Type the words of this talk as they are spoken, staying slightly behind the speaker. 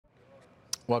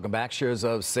Welcome back. Shares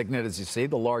of Signet, as you see,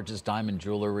 the largest diamond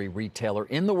jewelry retailer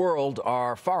in the world,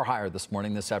 are far higher this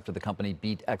morning. This after the company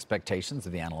beat expectations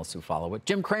of the analysts who follow it.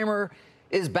 Jim Cramer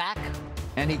is back,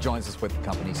 and he joins us with the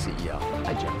company's CEO.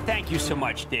 Hi, Jim. Thank you so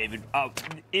much, David.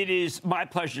 It is my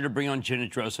pleasure to bring on Gina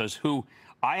Drosos, who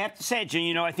I have to say,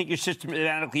 Gina, I think you're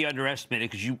systematically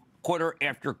underestimated because you quarter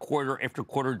after quarter after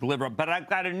quarter deliver. But I've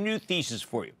got a new thesis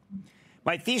for you.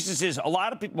 My thesis is a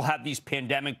lot of people have these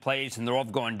pandemic plays and they're all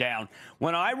going down.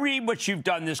 When I read what you've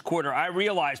done this quarter, I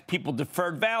realize people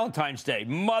deferred Valentine's Day,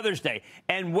 Mother's Day,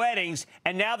 and weddings,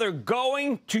 and now they're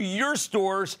going to your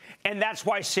stores, and that's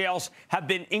why sales have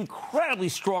been incredibly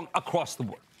strong across the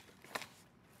board.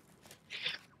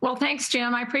 Well, thanks,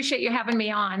 Jim. I appreciate you having me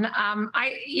on.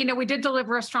 We did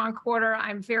deliver a strong quarter.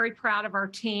 I'm very proud of our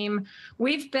team.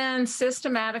 We've been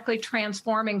systematically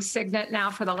transforming Signet now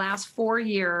for the last 4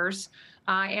 years.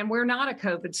 And we're not a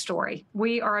COVID story.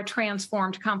 We are a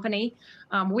transformed company.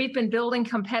 We've been building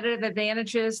competitive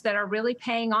advantages that are really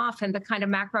paying off in the kind of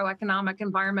macroeconomic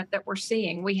environment that we're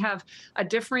seeing. We have a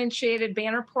differentiated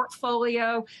banner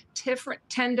portfolio,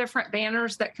 10 different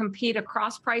banners that compete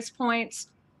across price points,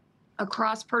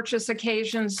 across purchase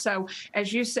occasions. So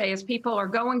as you say, as people are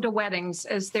going to weddings,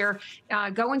 as they're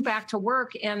going back to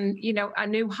work in, a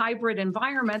new hybrid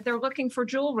environment, they're looking for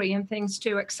jewelry and things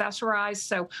to accessorize.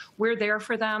 So we're there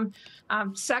for them.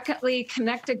 Secondly,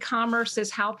 connected commerce is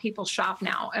how people shop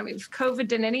now. I mean, if COVID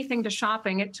did anything to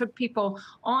shopping, it took people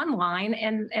online,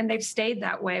 and they've stayed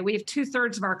that way. We have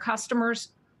 2/3 of our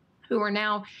customers who are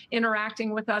now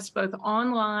interacting with us both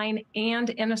online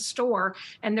and in a store.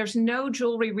 And there's no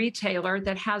jewelry retailer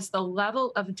that has the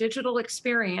level of digital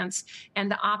experience and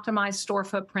the optimized store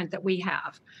footprint that we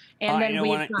have. And then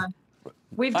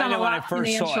we've done a lot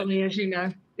financially, as you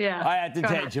know. Yeah. I had to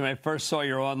tell you, when I first saw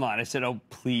your online, I said, oh,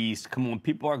 please, come on.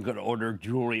 People aren't going to order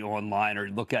jewelry online or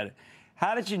look at it.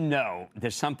 How did you know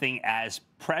that something as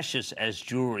precious as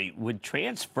jewelry would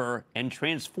transfer and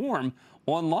transform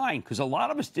online? Because a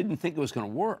lot of us didn't think it was going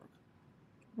to work.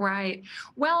 Right.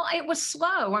 Well, it was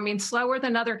slow. I mean, slower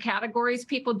than other categories.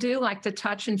 People do like to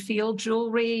touch and feel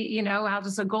jewelry. How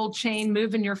does a gold chain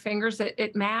move in your fingers?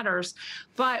 It matters.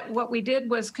 But what we did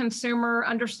was consumer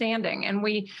understanding. And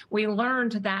we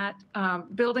learned that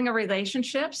building a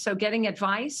relationship, so getting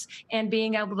advice and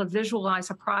being able to visualize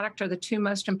a product are the two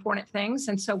most important things.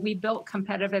 And so we built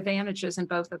competitive advantages in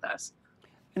both of those.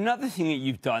 Another thing that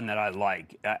you've done that I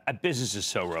like, a business is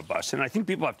so robust, and I think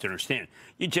people have to understand,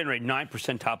 you generate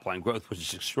 9% top-line growth, which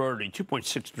is extraordinary,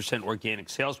 2.6% organic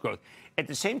sales growth. At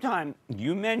the same time,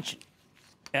 you mentioned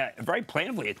very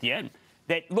plainly at the end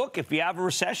that, look, if we have a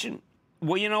recession,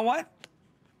 well, you know what?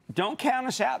 Don't count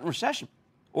us out in recession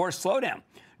or a slowdown.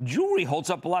 Jewelry holds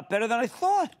up a lot better than I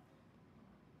thought.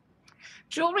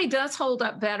 Jewelry does hold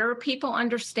up better. People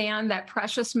understand that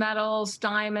precious metals,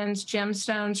 diamonds,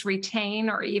 gemstones retain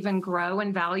or even grow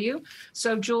in value.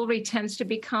 So jewelry tends to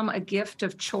become a gift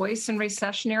of choice in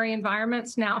recessionary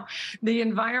environments. Now, the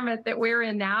environment that we're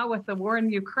in now with the war in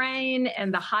Ukraine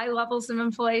and the high levels of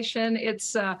inflation, it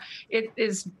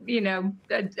is,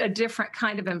 a different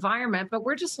kind of environment. But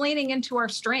we're just leaning into our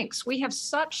strengths. We have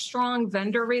such strong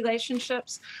vendor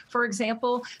relationships, for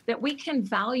example, that we can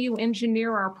value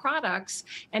engineer our products.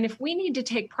 And if we need to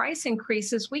take price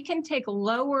increases, we can take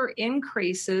lower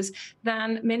increases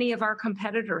than many of our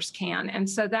competitors can. And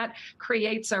so that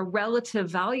creates a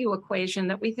relative value equation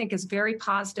that we think is very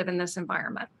positive in this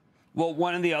environment. Well,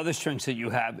 one of the other strengths that you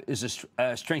have is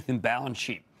a strengthened balance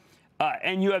sheet.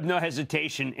 And you have no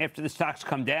hesitation after the stocks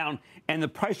come down and the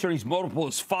price earnings multiple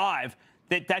is 5,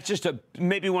 that's just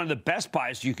maybe one of the best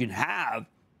buys you can have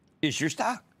is your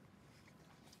stock.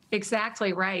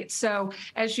 Exactly right. So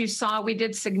as you saw, we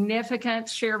did significant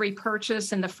share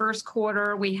repurchase in the first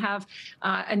quarter. We have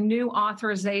a new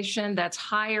authorization that's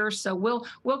higher. So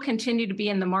we'll continue to be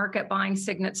in the market buying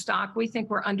Signet stock. We think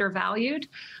we're undervalued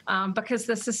because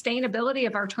the sustainability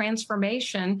of our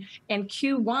transformation and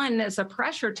Q1 as a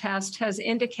pressure test has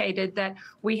indicated that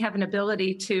we have an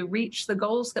ability to reach the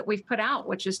goals that we've put out,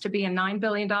 which is to be a $9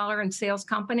 billion in sales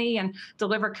company and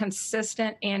deliver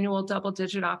consistent annual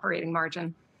double-digit operating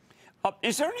margin.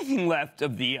 Is there anything left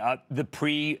of the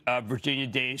pre-Virginia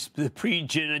days, the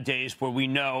pre-Gina days, where we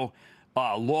know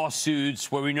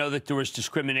lawsuits, where we know that there was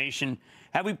discrimination?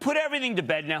 Have we put everything to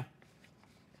bed now?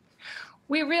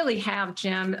 We really have,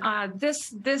 Jim.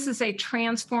 This is a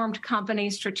transformed company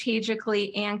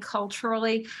strategically and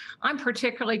culturally. I'm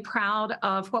particularly proud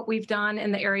of what we've done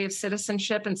in the area of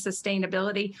citizenship and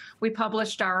sustainability. We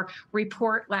published our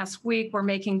report last week. We're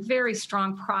making very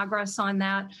strong progress on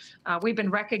that. We've been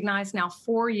recognized now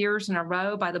 4 years in a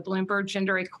row by the Bloomberg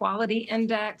Gender-Equality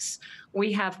Index.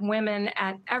 We have women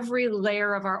at every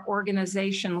layer of our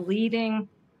organization leading.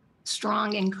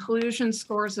 Strong inclusion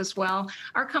scores as well.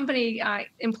 Our company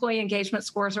employee engagement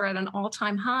scores are at an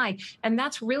all-time high, and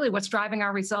that's really what's driving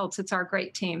our results. It's our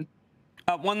great team.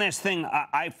 One last thing,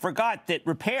 I forgot that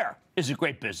repair is a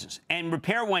great business, and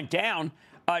repair went down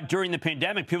during the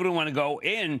pandemic. People didn't want to go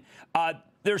in.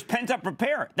 There's pent-up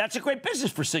repair. That's a great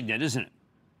business for Signet, isn't it?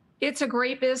 It's a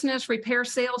great business. Repair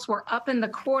sales were up in the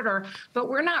quarter, but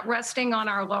we're not resting on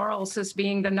our laurels as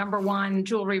being the #1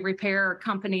 jewelry repair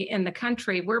company in the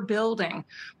country. We're building.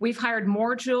 We've hired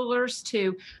more jewelers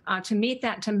to meet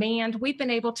that demand. We've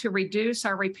been able to reduce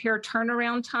our repair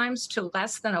turnaround times to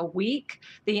less than a week.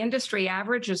 The industry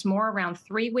average is more around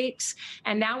 3 weeks.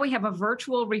 And now we have a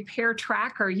virtual repair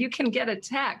tracker. You can get a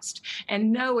text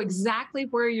and know exactly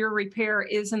where your repair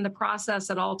is in the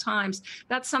process at all times.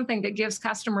 That's something that gives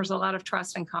customers a lot of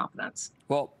trust and confidence.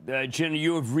 Well, Jen,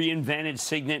 you have reinvented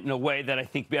Signet in a way that I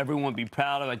think everyone would be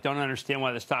proud of. I don't understand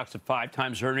why the stock's at 5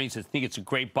 times earnings. I think it's a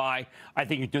great buy. I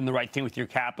think you're doing the right thing with your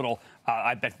capital.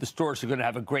 I bet the stores are going to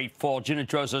have a great fall. Signet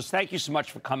Drosos, thank you so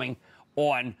much for coming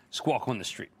on Squawk on the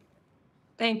Street.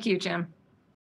 Thank you, Jim.